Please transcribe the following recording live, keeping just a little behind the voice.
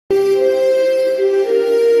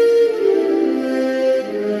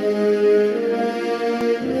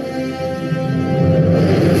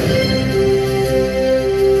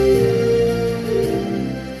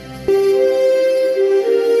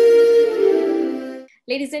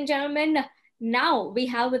Ladies and gentlemen, now we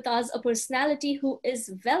have with us a personality who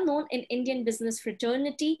is well known in Indian business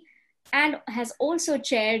fraternity and has also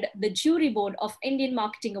chaired the jury board of Indian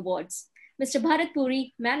Marketing Awards. Mr. Bharat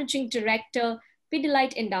Puri, Managing Director,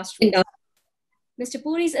 Pidilite Industries. Mr.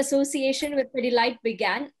 Puri's association with Pidilite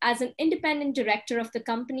began as an independent director of the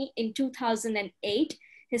company in 2008.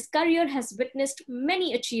 His career has witnessed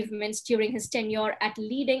many achievements during his tenure at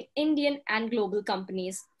leading Indian and global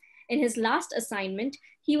companies. In his last assignment,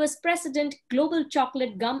 he was President Global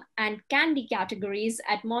Chocolate Gum and Candy categories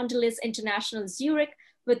at Mondelez International Zurich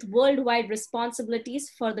with worldwide responsibilities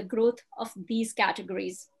for the growth of these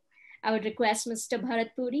categories. I would request Mr.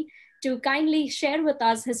 Bharat Puri to kindly share with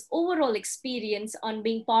us his overall experience on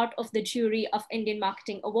being part of the jury of Indian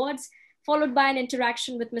Marketing Awards, followed by an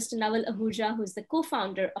interaction with Mr. Naval Ahuja, who is the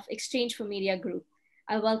co-founder of Exchange for Media Group.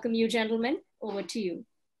 I welcome you, gentlemen. Over to you.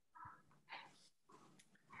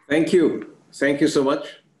 Thank you. Thank you so much.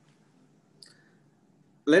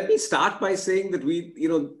 Let me start by saying that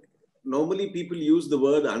normally people use the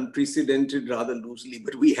word unprecedented rather loosely,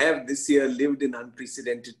 but we have this year lived in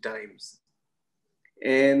unprecedented times.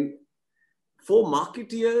 And for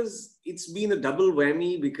marketeers, it's been a double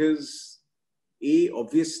whammy because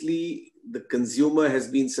obviously the consumer has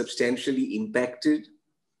been substantially impacted.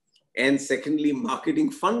 And secondly,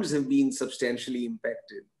 marketing funds have been substantially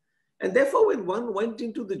impacted. And therefore, when one went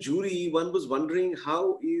into the jury, one was wondering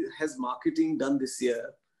how has marketing done this year?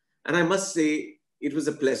 And I must say, it was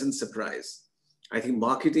a pleasant surprise. I think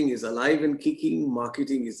marketing is alive and kicking.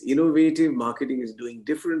 Marketing is innovative. Marketing is doing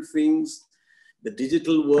different things. The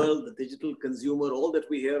digital world, the digital consumer, all that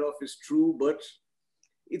we hear of is true. But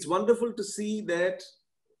it's wonderful to see that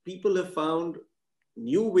people have found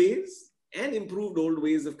new ways and improved old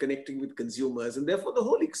ways of connecting with consumers. And therefore, the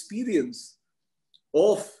whole experience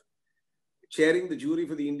of chairing the jury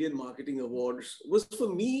for the Indian Marketing Awards was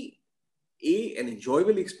for me, an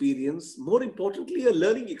enjoyable experience, more importantly, a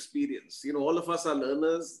learning experience. All of us are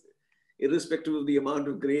learners, irrespective of the amount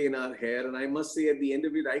of gray in our hair. And I must say at the end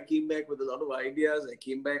of it, I came back with a lot of ideas. I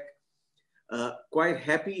came back quite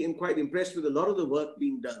happy and quite impressed with a lot of the work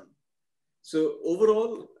being done. So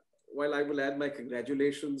overall, while I will add my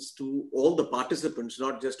congratulations to all the participants,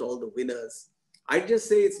 not just all the winners, I'd just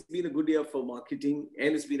say it's been a good year for marketing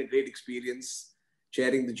and it's been a great experience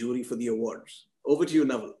chairing the jury for the awards. Over to you,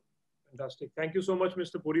 Naval. Fantastic. Thank you so much,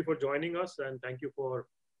 Mr. Puri, for joining us. And thank you for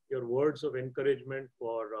your words of encouragement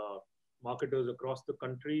for marketers across the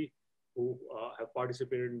country who have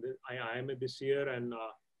participated in the IIMA this year. And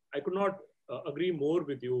I could not agree more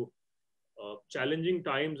with you. Challenging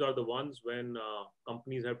times are the ones when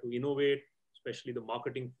companies have to innovate, especially the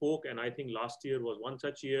marketing folk. And I think last year was one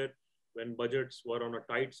such year when budgets were on a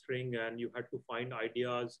tight string and you had to find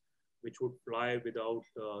ideas which would fly without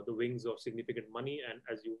the wings of significant money. And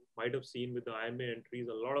as you might have seen with the IMA entries,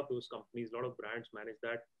 a lot of those companies, a lot of brands manage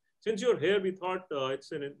that. Since you're here, we thought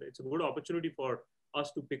it's a good opportunity for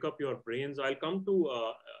us to pick up your brains. I'll come to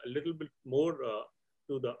a little bit more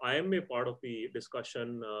to the IMA part of the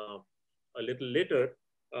discussion a little later.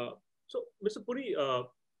 So, Mr. Puri,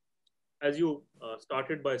 as you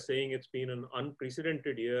started by saying, it's been an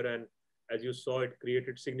unprecedented year, and as you saw, it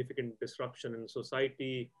created significant disruption in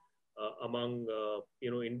society among,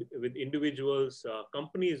 with individuals.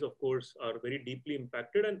 Companies, of course, are very deeply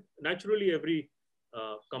impacted, and naturally every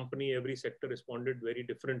company, every sector responded very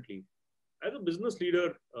differently. As a business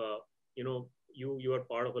leader, you are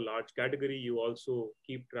part of a large category. You also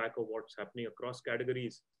keep track of what's happening across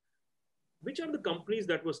categories. Which are the companies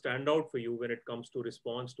that will stand out for you when it comes to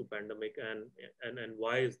response to pandemic, and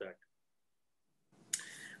why is that?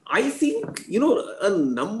 I think, a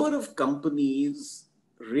number of companies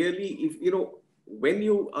really, when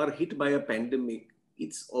you are hit by a pandemic,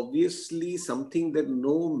 it's obviously something that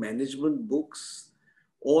no management books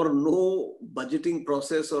or no budgeting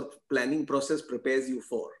process or planning process prepares you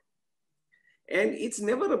for. And it's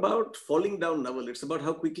never about falling down, Naval. It's about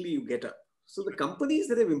how quickly you get up. So the companies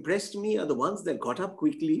that have impressed me are the ones that got up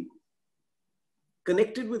quickly,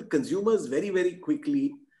 connected with consumers very, very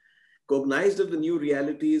quickly, cognized of the new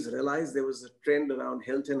realities, realized there was a trend around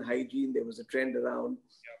health and hygiene. There was a trend around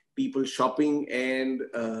people shopping and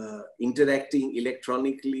interacting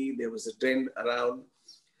electronically. There was a trend around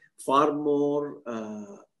far more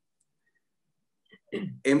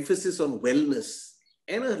emphasis on wellness.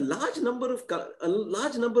 And a large number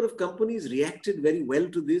of companies reacted very well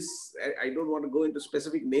to this. I don't want to go into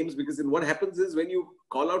specific names, because then what happens is when you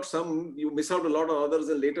call out some, you miss out a lot of others,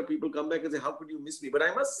 and later people come back and say, how could you miss me? But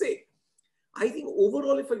I must say, I think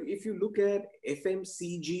overall, if you look at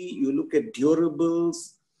FMCG, you look at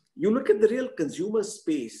durables, you look at the real consumer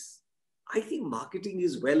space, I think marketing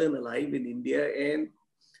is well and alive in India, and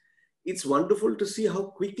it's wonderful to see how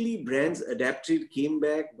quickly brands adapted, came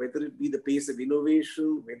back, whether it be the pace of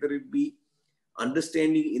innovation, whether it be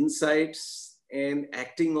understanding insights and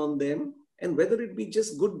acting on them, and whether it be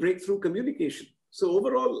just good breakthrough communication. So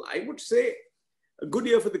overall, I would say a good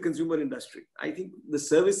year for the consumer industry. I think the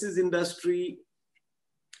services industry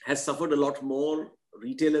has suffered a lot more.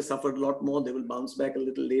 Retail has suffered a lot more. They will bounce back a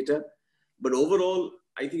little later. But overall,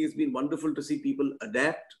 I think it's been wonderful to see people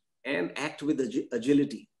adapt and act with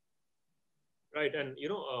agility. Right. And,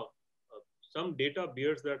 some data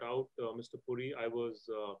bears that out, Mr. Puri. I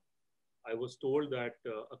was told that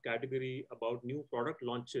a category about new product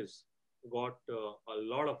launches got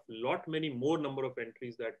lot many more number of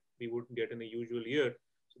entries that we would get in a usual year.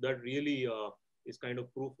 So that really is kind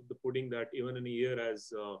of proof of the pudding that even in a year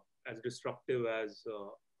as disruptive as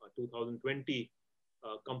 2020,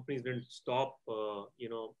 companies didn't stop.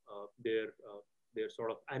 Their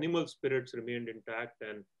sort of animal spirits remained intact,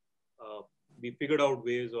 and we figured out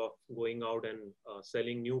ways of going out and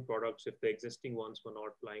selling new products if the existing ones were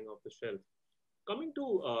not flying off the shelf. Coming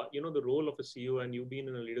to the role of a CEO, and you've been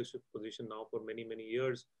in a leadership position now for many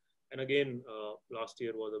years, and again last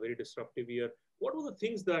year was a very disruptive year. What were the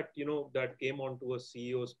things that that came onto a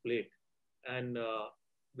CEO's plate, and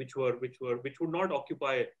which would not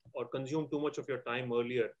occupy or consume too much of your time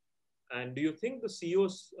earlier? And do you think the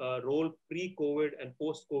CEO's role pre-COVID and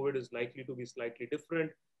post-COVID is likely to be slightly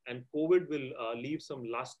different, and COVID will leave some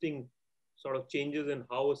lasting sort of changes in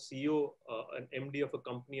how a CEO, an MD of a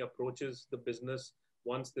company approaches the business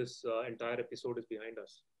once this entire episode is behind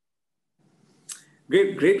us?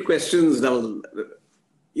 Great questions. Now,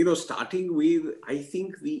 starting with, I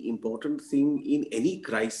think the important thing in any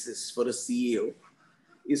crisis for a CEO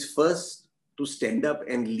is first to stand up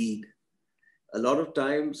and lead. A lot of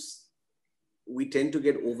times we tend to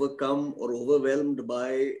get overcome or overwhelmed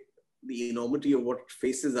by the enormity of what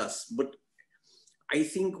faces us. But I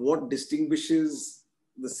think what distinguishes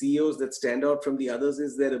the CEOs that stand out from the others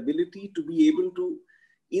is their ability to be able to,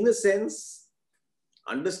 in a sense,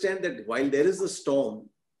 understand that while there is a storm,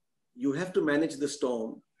 you have to manage the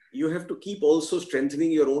storm. You have to keep also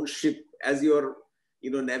strengthening your own ship as you're,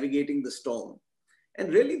 navigating the storm.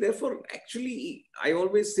 And really, therefore, actually, I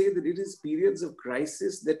always say that it is periods of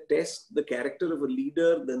crisis that test the character of a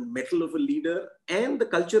leader, the mettle of a leader, and the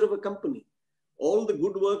culture of a company. All the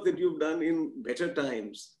good work that you've done in better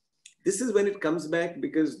times, this is when it comes back,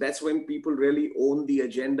 because that's when people really own the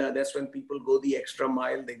agenda. That's when people go the extra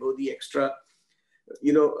mile. They go the extra,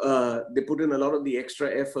 they put in a lot of the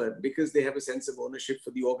extra effort because they have a sense of ownership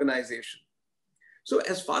for the organization. So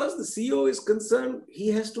as far as the CEO is concerned, he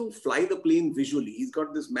has to fly the plane visually. He's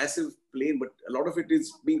got this massive plane, but a lot of it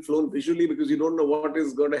is being flown visually because you don't know what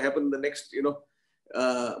is going to happen the next,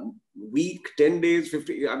 week, 10 days,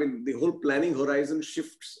 50. I mean, the whole planning horizon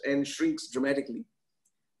shifts and shrinks dramatically.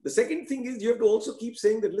 The second thing is you have to also keep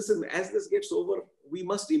saying that, listen, as this gets over, we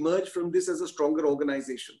must emerge from this as a stronger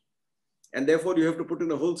organization. And therefore, you have to put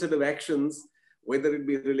in a whole set of actions, whether it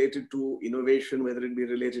be related to innovation, whether it be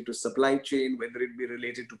related to supply chain, whether it be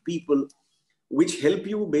related to people, which help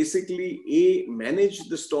you basically, A, manage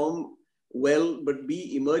the storm well, but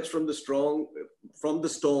B, emerge from the storm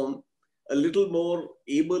a little more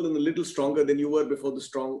able and a little stronger than you were before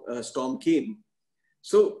the storm came.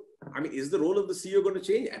 So, I mean, is the role of the CEO going to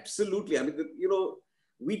change? Absolutely. I mean,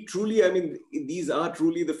 these are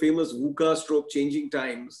truly the famous VUCA stroke changing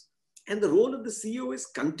times. And the role of the CEO is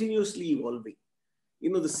continuously evolving. The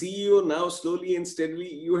CEO now slowly and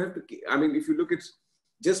steadily, you have to, if you look at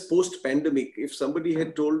just post-pandemic, if somebody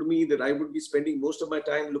had told me that I would be spending most of my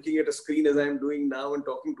time looking at a screen as I'm doing now and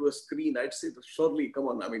talking to a screen, I'd say, surely, come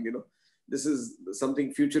on, this is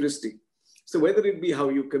something futuristic. So whether it be how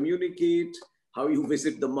you communicate, how you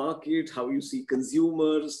visit the market, how you see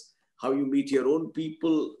consumers, how you meet your own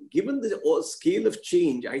people, given the scale of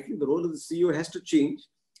change, I think the role of the CEO has to change.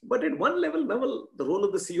 But at one level, the role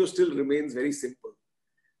of the CEO still remains very simple.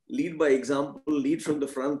 Lead by example, lead from the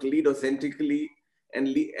front, lead authentically, and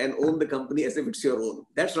own the company as if it's your own.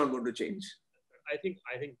 That's not going to change. I think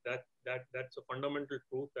that's a fundamental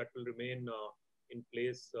truth that will remain in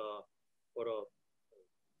place for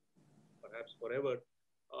perhaps forever.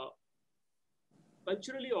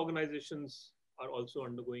 Culturally, organizations are also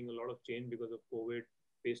undergoing a lot of change because of COVID.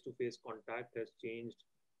 Face-to-face contact has changed.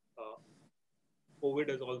 COVID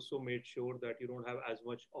has also made sure that you don't have as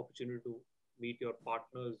much opportunity to meet your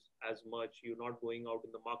partners as much. You're not going out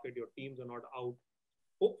in the market. Your teams are not out.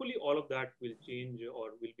 Hopefully, all of that will change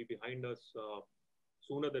or will be behind us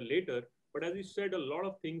sooner than later. But as you said, a lot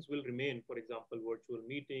of things will remain. For example, virtual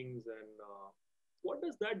meetings and what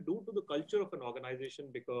does that do to the culture of an organization?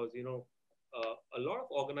 Because, a lot of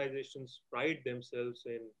organizations pride themselves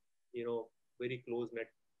in, very close net,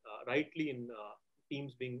 rightly in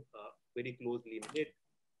teams being very closely knit,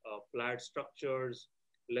 flat structures,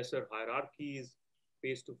 lesser hierarchies,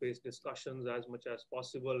 face-to-face discussions as much as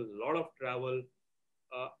possible, a lot of travel,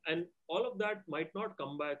 and all of that might not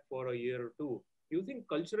come back for a year or two. Do you think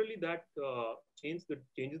culturally that changes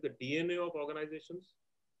the DNA of organizations?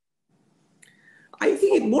 I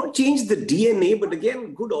think it won't change the DNA, but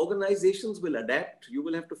again, good organizations will adapt. You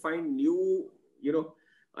will have to find new,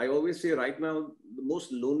 I always say right now, the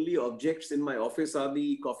most lonely objects in my office are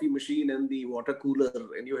the coffee machine and the water cooler.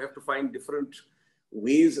 And you have to find different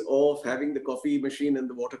ways of having the coffee machine and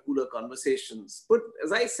the water cooler conversations. But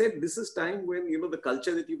as I said, this is time when, the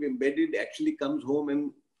culture that you've embedded actually comes home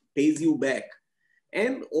and pays you back.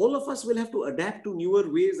 And all of us will have to adapt to newer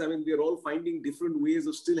ways. I mean, we're all finding different ways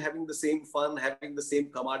of still having the same fun, having the same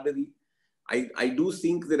camaraderie. I do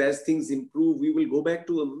think that as things improve, we will go back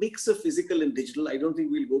to a mix of physical and digital. I don't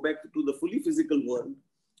think we'll go back to the fully physical world.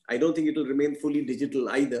 I don't think it will remain fully digital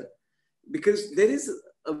either, because there is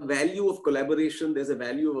a value of collaboration. There's a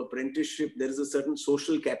value of apprenticeship. There is a certain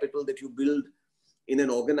social capital that you build in an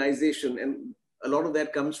organization. And a lot of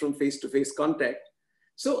that comes from face-to-face contact.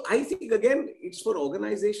 So I think, again, it's for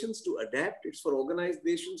organizations to adapt. It's for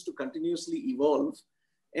organizations to continuously evolve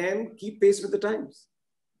and keep pace with the times.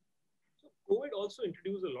 So COVID also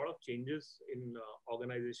introduced a lot of changes in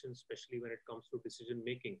organizations, especially when it comes to decision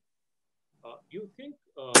making. Do you think,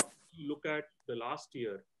 look at the last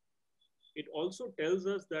year, it also tells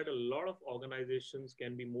us that a lot of organizations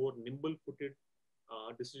can be more nimble-footed.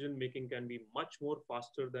 Decision making can be much more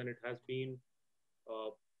faster than it has been.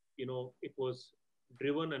 It was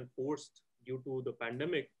driven and forced due to the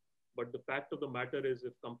pandemic. But the fact of the matter is,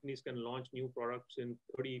 if companies can launch new products in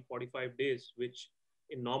 30, 45 days, which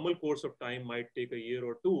in normal course of time might take a year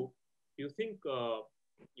or two, do you think,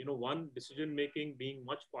 one, decision making being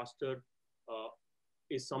much faster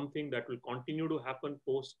is something that will continue to happen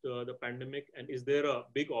post the pandemic? And is there a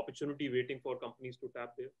big opportunity waiting for companies to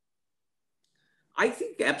tap there? I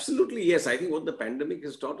think absolutely yes. I think what the pandemic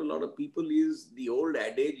has taught a lot of people is the old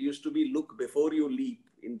adage used to be look before you leap.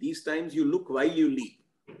 In these times, you look while you leap.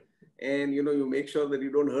 And, you make sure that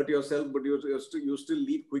you don't hurt yourself, but you still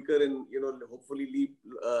leap quicker and, hopefully leap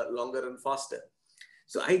longer and faster.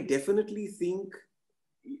 So I definitely think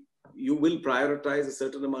you will prioritize a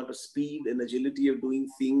certain amount of speed and agility of doing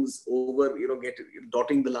things over,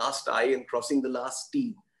 dotting the last I and crossing the last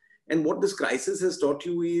T. And what this crisis has taught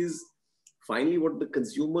you is finally what the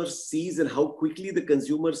consumer sees and how quickly the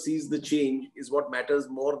consumer sees the change is what matters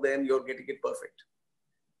more than you're getting it perfect.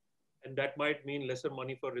 And that might mean lesser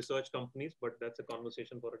money for research companies, but that's a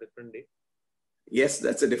conversation for a different day. Yes,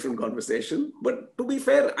 that's a different conversation. But to be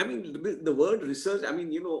fair, I mean, the word research, I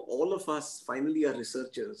mean, all of us finally are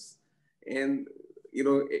researchers. And,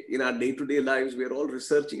 in our day-to-day lives, we're all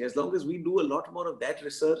researching. As long as we do a lot more of that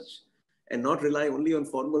research and not rely only on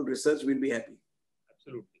formal research, we'll be happy.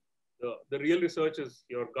 Absolutely. The real research is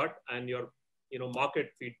your gut and your market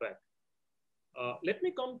feedback. Let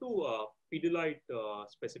me come to Pidilite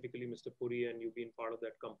specifically, Mr. Puri, and you've been part of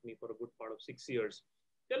that company for a good part of 6 years.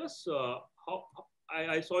 Tell us how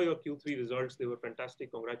I saw your Q3 results. They were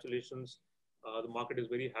fantastic. Congratulations. The market is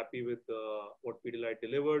very happy with what Pidilite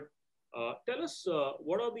delivered. Tell us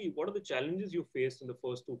what are the challenges you faced in the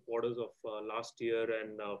first 2 quarters of last year,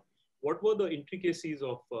 and what were the intricacies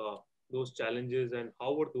of those challenges, and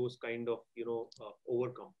how were those kind of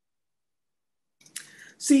overcome?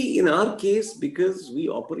 See, in our case, because we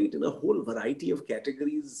operate in a whole variety of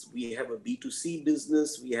categories, we have a B2C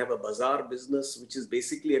business, we have a bazaar business, which is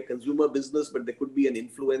basically a consumer business, but there could be an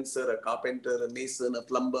influencer, a carpenter, a mason, a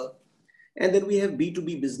plumber. And then we have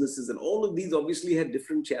B2B businesses, and all of these obviously had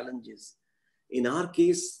different challenges. In our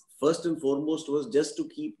case, first and foremost was just to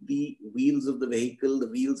keep the wheels of the vehicle, the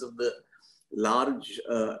wheels of the large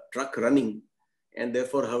truck running. And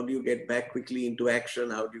therefore, how do you get back quickly into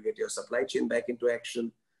action? How do you get your supply chain back into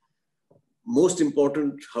action? Most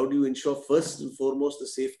important, how do you ensure first and foremost the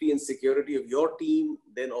safety and security of your team,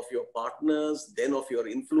 then of your partners, then of your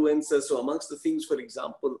influencers? So amongst the things, for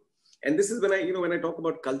example, and this is when I talk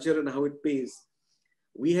about culture and how it pays,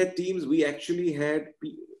 we had teams, we actually had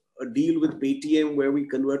a deal with Paytm where we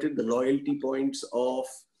converted the loyalty points of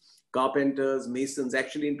carpenters, masons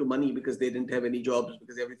actually into money because they didn't have any jobs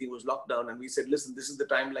because everything was locked down. And we said, listen, this is the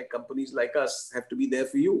time like companies like us have to be there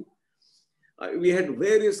for you. We had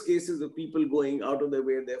various cases of people going out of their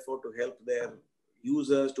way, therefore, to help their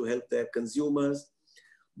users, to help their consumers.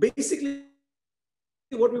 Basically,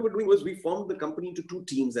 what we were doing was we formed the company into two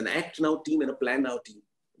teams, an act now team and a plan now team.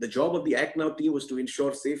 The job of the act now team was to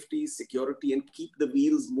ensure safety, security, and keep the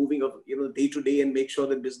wheels moving of, day to day and make sure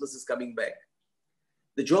that business is coming back.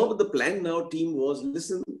 The job of the plan now team was,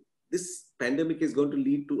 listen, this pandemic is going to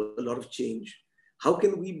lead to a lot of change. How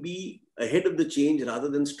can we be ahead of the change rather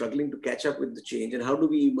than struggling to catch up with the change? And how do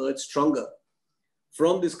we emerge stronger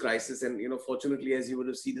from this crisis? And, fortunately, as you would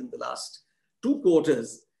have seen in the last 2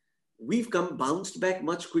 quarters, we've bounced back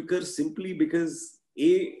much quicker simply because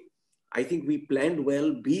A, I think we planned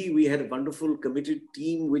well. B, we had a wonderful committed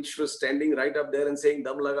team which was standing right up there and saying,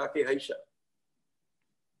 Dam laga ke haisha.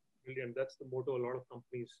 Brilliant. That's the motto a lot of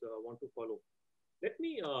companies want to follow. Let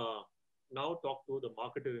me now talk to the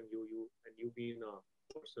marketer in you. And you've been a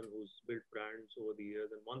person who's built brands over the years,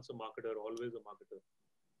 and once a marketer, always a marketer.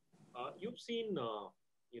 You've seen, a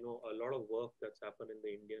lot of work that's happened in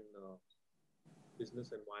the Indian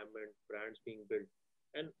business environment, brands being built.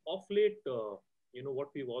 And off late, what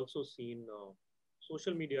we've also seen,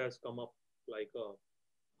 social media has come up like a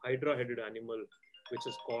hydra-headed animal, which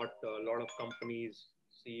has caught a lot of companies,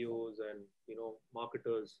 CEOs, and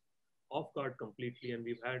marketers off guard completely. And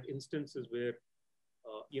we've had instances where,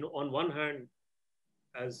 on one hand,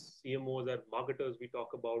 as CMOs, as marketers, we talk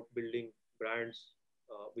about building brands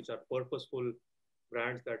which are purposeful,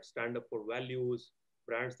 brands that stand up for values,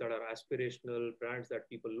 brands that are aspirational, brands that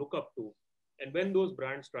people look up to. And when those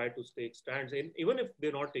brands try to take stands, and even if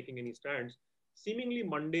they're not taking any stands, seemingly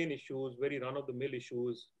mundane issues, very run-of-the-mill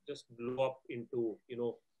issues, just blow up into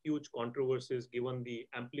huge controversies given the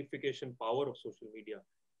amplification power of social media.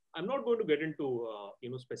 I'm not going to get into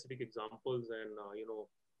specific examples and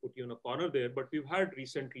put you in a corner there, but we've had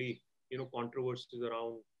recently controversies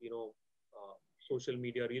around social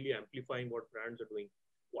media really amplifying what brands are doing.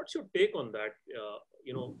 What's your take on that?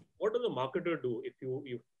 What does a marketer do if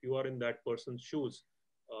you are in that person's shoes?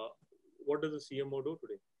 What does a CMO do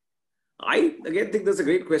today? I again think that's a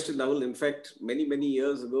great question, Naval. In fact, many, many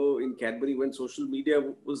years ago in Cadbury, when social media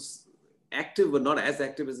was active, but not as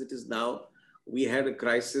active as it is now, we had a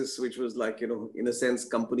crisis which was like, in a sense,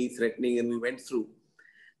 company threatening, and we went through.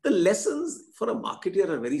 The lessons for a marketer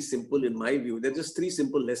are very simple in my view. They're just 3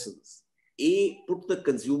 simple lessons. A, put the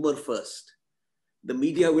consumer first. The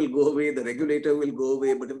media will go away, the regulator will go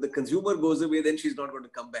away, but if the consumer goes away, then she's not going to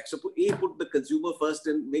come back. So A, put the consumer first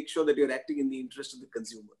and make sure that you're acting in the interest of the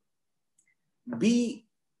consumer. B,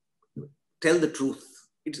 tell the truth.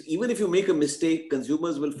 Even if you make a mistake,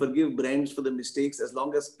 consumers will forgive brands for the mistakes as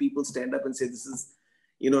long as people stand up and say this is,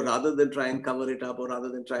 rather than try and cover it up or rather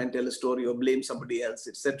than try and tell a story or blame somebody else,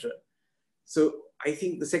 etc. So I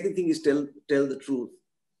think the second thing is tell the truth.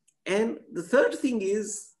 And the third thing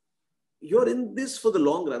is you're in this for the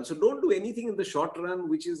long run. So don't do anything in the short run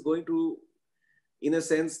which is going to, in a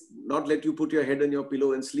sense, not let you put your head on your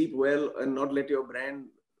pillow and sleep well and not let your brand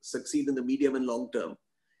succeed in the medium and long term.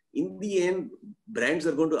 In the end, brands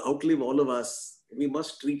are going to outlive all of us. We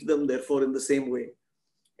must treat them, therefore, in the same way.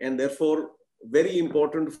 And therefore, very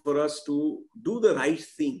important for us to do the right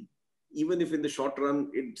thing, even if in the short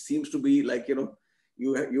run, it seems to be like,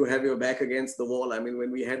 you have your back against the wall. I mean,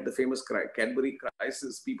 when we had the famous Cadbury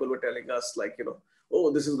crisis, people were telling us like,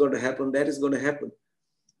 oh, this is going to happen, that is going to happen.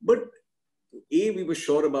 But A, we were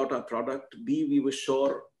sure about our product. B, we were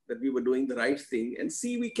sure that we were doing the right thing. And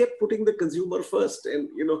C, we kept putting the consumer first. And,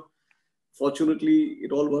 fortunately,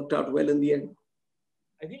 it all worked out well in the end.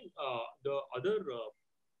 I think the other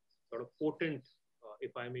sort of potent,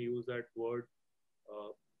 if I may use that word,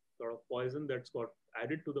 sort of poison that's got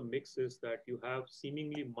added to the mix is that you have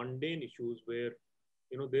seemingly mundane issues where,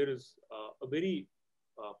 there is a very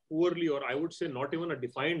poorly, or I would say not even a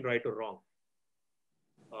defined right or wrong.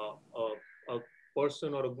 A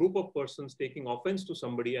person or a group of persons taking offense to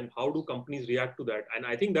somebody, and how do companies react to that? And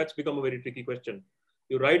I think that's become a very tricky question.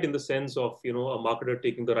 You're right in the sense of, a marketer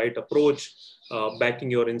taking the right approach,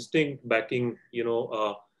 backing your instinct, backing,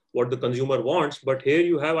 what the consumer wants. But here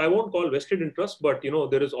you have, I won't call vested interest, but,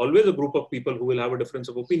 there is always a group of people who will have a difference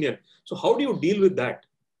of opinion. So how do you deal with that?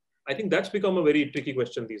 I think that's become a very tricky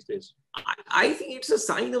question these days. I think it's a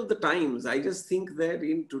sign of the times. I just think that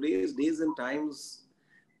in today's days and times,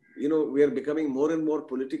 we are becoming more and more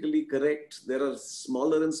politically correct. There are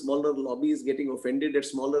smaller and smaller lobbies getting offended at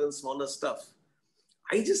smaller and smaller stuff.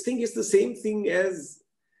 I just think it's the same thing as,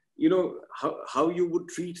 how you would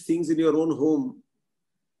treat things in your own home.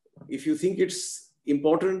 If you think it's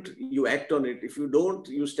important, you act on it. If you don't,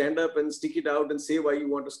 you stand up and stick it out and say why you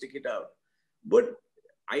want to stick it out. But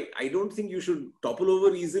I don't think you should topple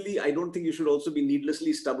over easily. I don't think you should also be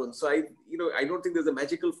needlessly stubborn. So I don't think there's a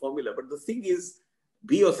magical formula. But the thing is,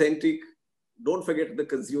 be authentic. Don't forget the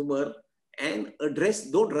consumer. and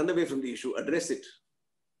don't run away from the issue, address it.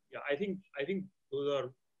 Yeah, I think those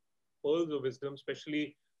are pearls of wisdom,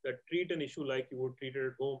 especially that treat an issue like you would treat it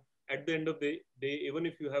at home. At the end of the day, even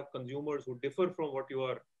if you have consumers who differ from what you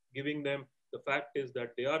are giving them, the fact is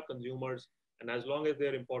that they are consumers, and as long as they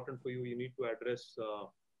are important for you, you need to address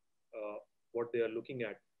what they are looking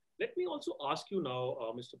at. Let me also ask you now,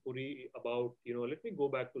 Mr. Puri, about, let me go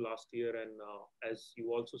back to last year, and as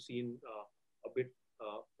you also seen a bit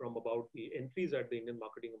from about the entries at the Indian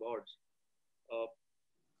Marketing Awards.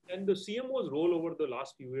 And the CMO's role over the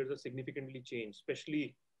last few years has significantly changed,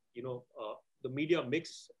 especially, the media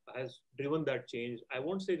mix has driven that change. I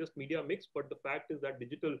won't say just media mix, but the fact is that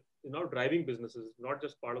digital is now driving businesses, not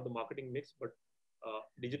just part of the marketing mix, but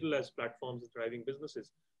digital as platforms is driving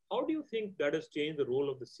businesses. How do you think that has changed the role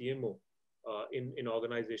of the CMO in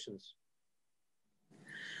organizations?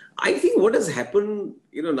 I think what has happened,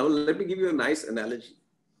 now let me give you a nice analogy.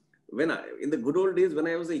 In the good old days, when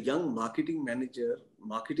I was a young marketing manager,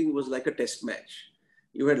 marketing was like a test match.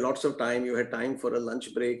 You had lots of time. You had time for a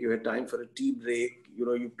lunch break. You had time for a tea break.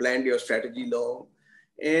 You planned your strategy long.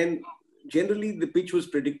 And generally, the pitch was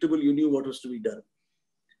predictable. You knew what was to be done.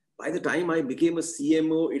 By the time I became a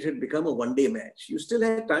CMO, it had become a one-day match. You still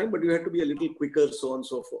had time, but you had to be a little quicker, so on and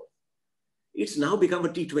so forth. It's now become a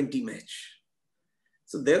T20 match.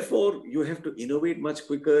 So therefore, you have to innovate much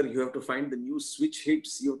quicker. You have to find the new switch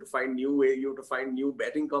hits. You have to find new way. You have to find new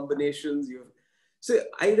batting combinations. So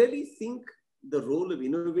I really think the role of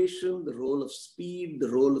innovation, the role of speed,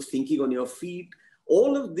 the role of thinking on your feet,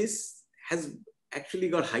 all of this has actually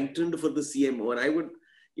got heightened for the CMO. And I would,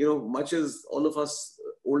 much as all of us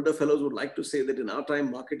older fellows would like to say that in our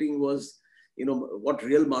time, marketing was, what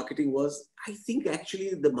real marketing was. I think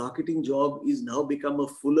actually the marketing job is now become a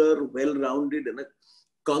fuller, well-rounded and a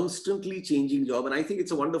constantly changing job. And I think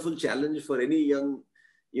it's a wonderful challenge for any young,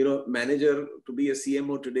 manager to be a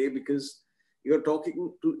CMO today, because you're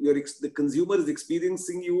talking to the consumer is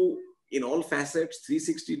experiencing you in all facets,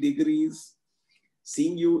 360 degrees,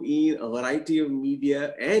 seeing you in a variety of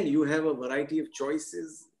media, and you have a variety of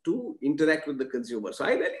choices to interact with the consumer. So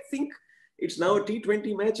I really think it's now a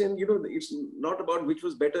T20 match, and it's not about which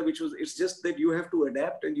was better, it's just that you have to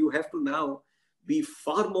adapt, and you have to now be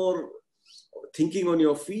far more thinking on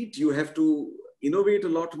your feet. You have to innovate a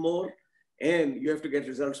lot more, and you have to get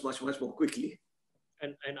results much, much more quickly.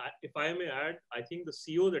 And if I may add, I think the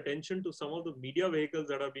CEO's attention to some of the media vehicles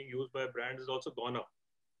that are being used by brands has also gone up.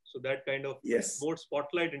 So that kind of more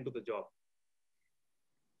spotlight into the job.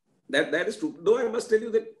 That is true. Though I must tell you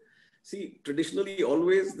that, see, traditionally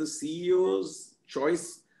always the CEO's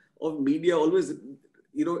choice of media always,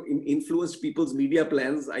 influenced people's media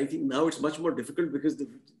plans. I think now it's much more difficult because the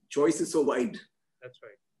choice is so wide. That's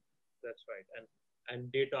right. That's right.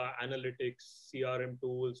 And data analytics, CRM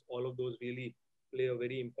tools, all of those really play a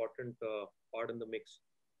very important part in the mix.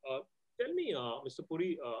 Tell me, Mr.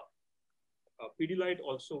 Puri, Pidilite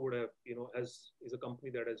also would have, is a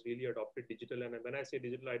company that has really adopted digital. And when I say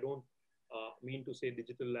digital, I don't mean to say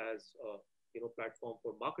digital as, platform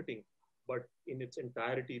for marketing, but in its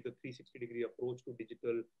entirety, the 360-degree approach to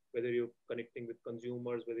digital, whether you're connecting with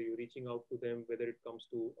consumers, whether you're reaching out to them, whether it comes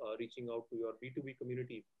to reaching out to your B2B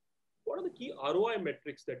community. What are the key ROI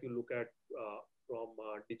metrics that you look at from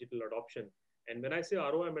digital adoption? And when I say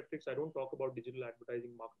ROI metrics, I don't talk about digital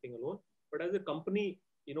advertising marketing alone, but as a company,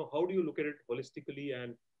 how do you look at it holistically,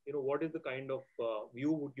 and what is the kind of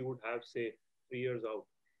view you would have, say, 3 years out?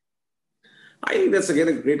 I think that's again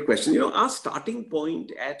a great question. Our starting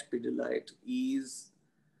point at Pidilite is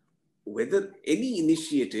whether any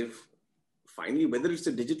initiative, finally, whether it's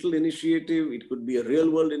a digital initiative, it could be a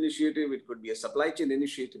real world initiative, it could be a supply chain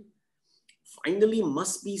initiative, finally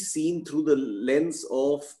must be seen through the lens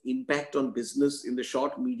of impact on business in the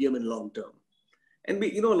short, medium, and long term. And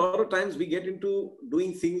we, a lot of times we get into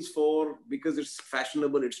doing things because it's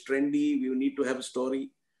fashionable, it's trendy, we need to have a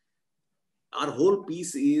story. Our whole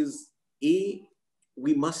piece is,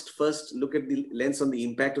 we must first look at the lens on the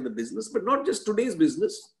impact of the business, but not just today's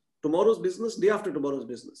business, tomorrow's business, day after tomorrow's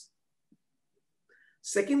business.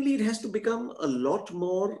 Secondly, it has to become a lot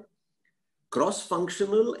more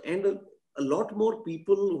cross-functional, and a lot more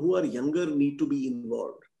people who are younger need to be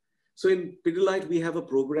involved. So in Pidilite, we have a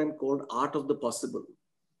program called Art of the Possible,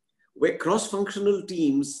 where cross-functional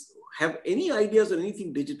teams have any ideas on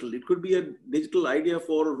anything digital. It could be a digital idea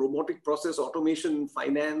for robotic process automation in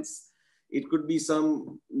finance. It could be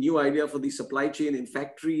some new idea for the supply chain in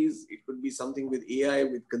factories. It could be something with AI,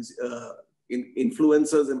 with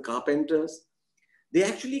influencers and carpenters. They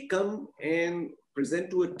actually come and present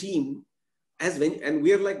to a team and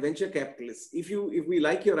we are like venture capitalists. If we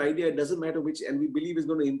like your idea, it doesn't matter which, and we believe is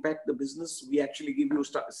going to impact the business, we actually give you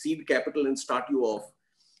seed capital and start you off.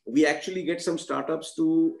 We actually get some startups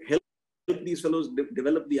to help these fellows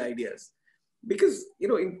develop the ideas. Because,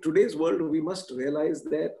 in today's world, we must realize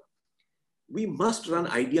that we must run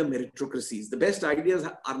idea meritocracies. The best ideas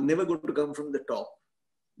are never going to come from the top.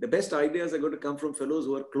 The best ideas are going to come from fellows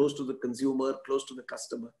who are close to the consumer, close to the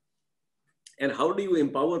customer. And how do you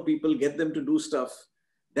empower people, get them to do stuff?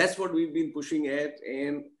 That's what we've been pushing at.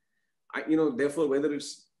 And, therefore, whether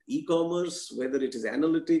it's e-commerce, whether it is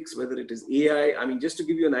analytics, whether it is AI, I mean, just to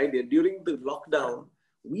give you an idea, during the lockdown,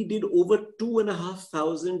 we did over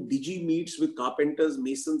 2,500 digi meets with carpenters,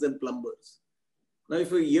 masons, and plumbers. Now,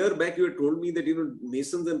 if a year back you had told me that,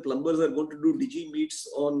 masons and plumbers are going to do digi meets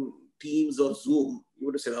on Teams or Zoom, you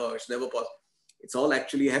would have said, oh, it's never possible. It's all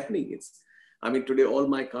actually happening. Today, all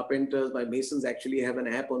my carpenters, my masons actually have an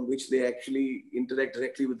app on which they actually interact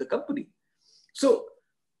directly with the company. So,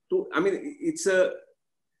 it's a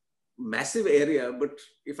massive area, but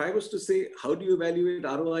if I was to say, how do you evaluate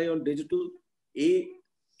ROI on digital? A,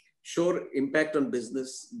 sure, impact on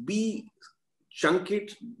business. B, chunk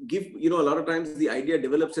it, give, a lot of times the idea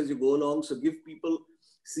develops as you go along. So give people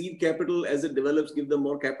seed capital as it develops, give them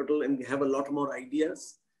more capital and have a lot more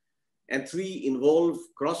ideas. And 3, involve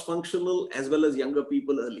cross-functional as well as younger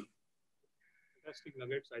people early. Fantastic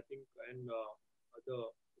nuggets, I think. And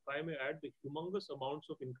if I may add, the humongous amounts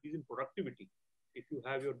of increase in productivity. If you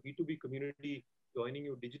have your B2B community joining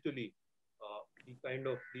you digitally,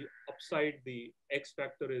 the upside, the X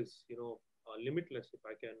factor is, limitless, if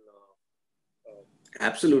I can.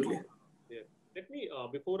 Absolutely. Yeah. Let me,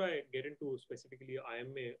 before I get into specifically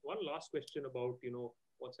IMA, one last question about,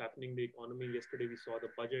 what's happening in the economy. Yesterday, we saw the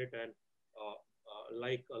budget, and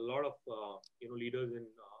like a lot of, leaders in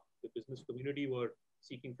the business community were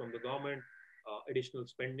seeking from the government, additional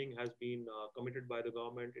spending has been committed by the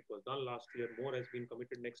government. It was done last year. More has been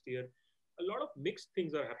committed next year. A lot of mixed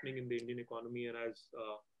things are happening in the Indian economy, and as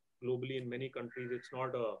globally in many countries, it's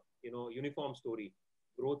not a uniform story.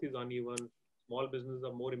 Growth is uneven. Small businesses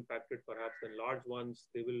are more impacted perhaps than large ones.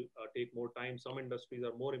 They will take more time. Some industries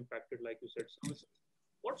are more impacted, like you said, services.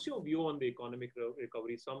 What's your view on the economic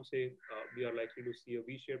recovery? Some say we are likely to see a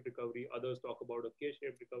V-shaped recovery. Others talk about a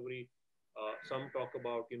K-shaped recovery. Some talk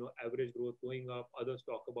about average growth going up. Others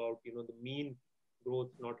talk about the mean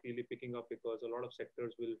growth not really picking up because a lot of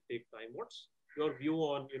sectors will take time. What's your view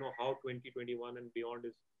on how 2021 and beyond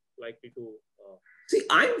is likely to? See,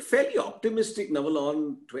 I'm fairly optimistic, Naval,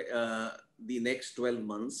 on the next 12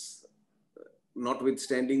 months,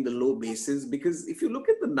 notwithstanding the low basis, because if you look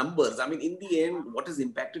at the numbers, in the end, what has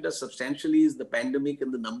impacted us substantially is the pandemic,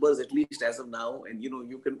 and the numbers, at least as of now, and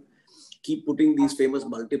you can keep putting these famous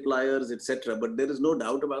multipliers, etc. But there is no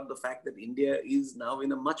doubt about the fact that India is now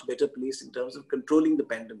in a much better place in terms of controlling the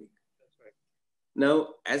pandemic. That's right.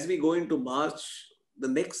 Now, as we go into March, the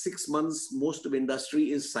next 6 months, most of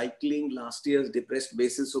industry is cycling last year's depressed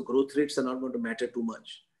basis, so growth rates are not going to matter too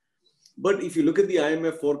much. But if you look at the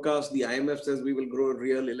IMF forecast, the IMF says we will grow a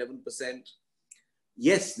real 11%.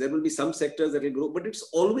 Yes, there will be some sectors that will grow, but it's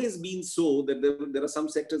always been so that there are some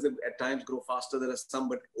sectors that at times grow faster, there are some,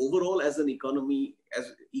 but overall as an economy,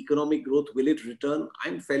 as economic growth, will it return?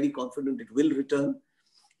 I'm fairly confident it will return.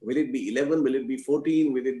 Will it be 11? Will it be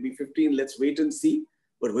 14? Will it be 15? Let's wait and see.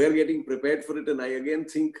 But we're getting prepared for it. And I again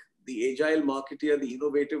think the agile marketeer, the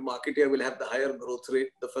innovative marketeer will have the higher growth rate.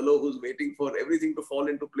 The fellow who's waiting for everything to fall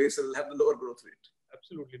into place will have the lower growth rate.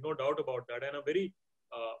 Absolutely, no doubt about that. And a very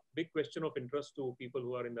big question of interest to people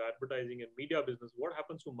who are in the advertising and media business: what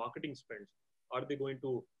happens to marketing spends? Are they going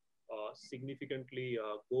to significantly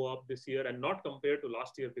go up this year, and not compared to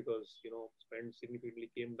last year because spend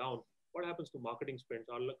significantly came down? What happens to marketing spends?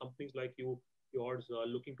 Are companies like yours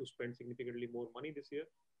looking to spend significantly more money this year?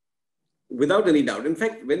 Without any doubt. In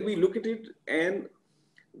fact, when we look at it, and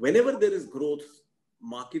whenever there is growth,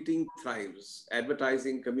 marketing thrives,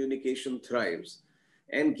 advertising, communication thrives.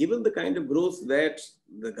 And given the kind of growth that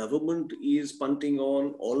the government is punting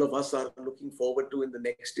on, all of us are looking forward to in the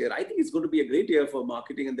next year, I think it's going to be a great year for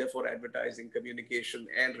marketing and therefore advertising, communication,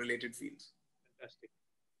 and related fields. Fantastic.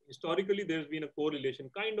 Historically, there's been a correlation,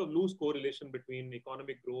 kind of loose correlation between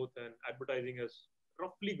economic growth and advertising has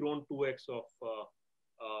roughly grown 2x of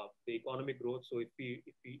the economic growth. So if we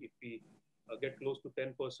get close to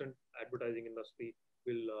 10%, advertising industry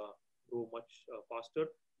will grow much faster.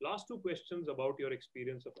 Last two questions about your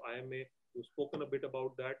experience of IMA. You've spoken a bit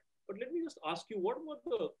about that, but let me just ask you, what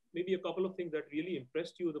were maybe a couple of things that really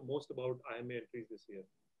impressed you the most about IMA entries this year?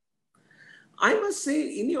 I must say,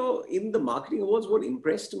 in the marketing awards, what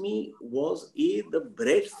impressed me was the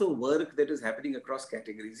breadth of work that is happening across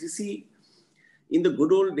categories. You see, in the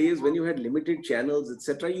good old days when you had limited channels,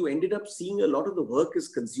 etc., you ended up seeing a lot of the work as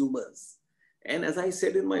consumers. And as I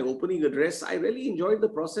said in my opening address, I really enjoyed the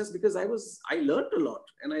process because I learned a lot,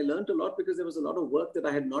 and I learned a lot because there was a lot of work that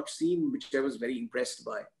I had not seen, which I was very impressed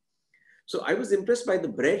by. So I was impressed by the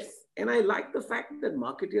breadth, and I like the fact that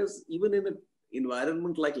marketers, even in an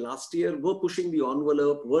environment like last year, were pushing the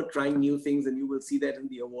envelope, were trying new things, and you will see that in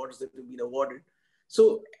the awards that have been awarded.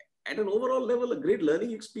 So at an overall level, a great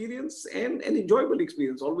learning experience and an enjoyable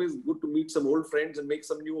experience. Always good to meet some old friends and make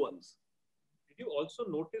some new ones. Did you also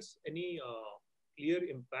notice any clear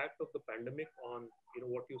impact of the pandemic on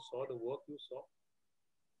what you saw, the work you saw?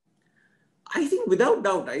 I think without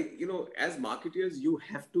doubt, as marketers, you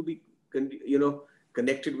have to be,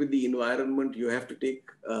 connected with the environment. You have to take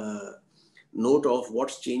note of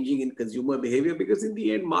what's changing in consumer behavior, because in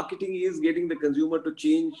the end, marketing is getting the consumer to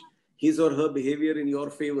change his or her behavior in your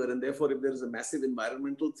favor. And therefore, if there is a massive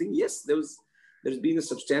environmental thing, yes, there's been a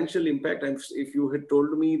substantial impact. And if you had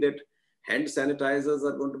told me that hand sanitizers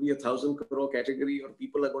are going to be 1,000 crore category, or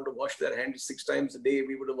people are going to wash their hands 6 times a day,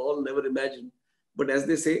 we would have all never imagined. But as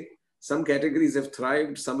they say, some categories have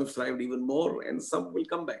thrived, some have thrived even more, and some will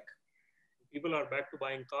come back. People are back to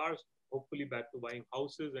buying cars, hopefully back to buying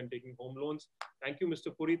houses and taking home loans. Thank you,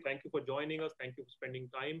 Mr. Puri. Thank you for joining us. Thank you for spending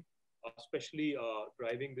time, especially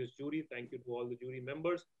driving this jury. Thank you to all the jury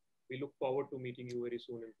members. We look forward to meeting you very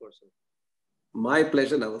soon in person. My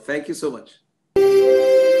pleasure, Naval. Thank you so much.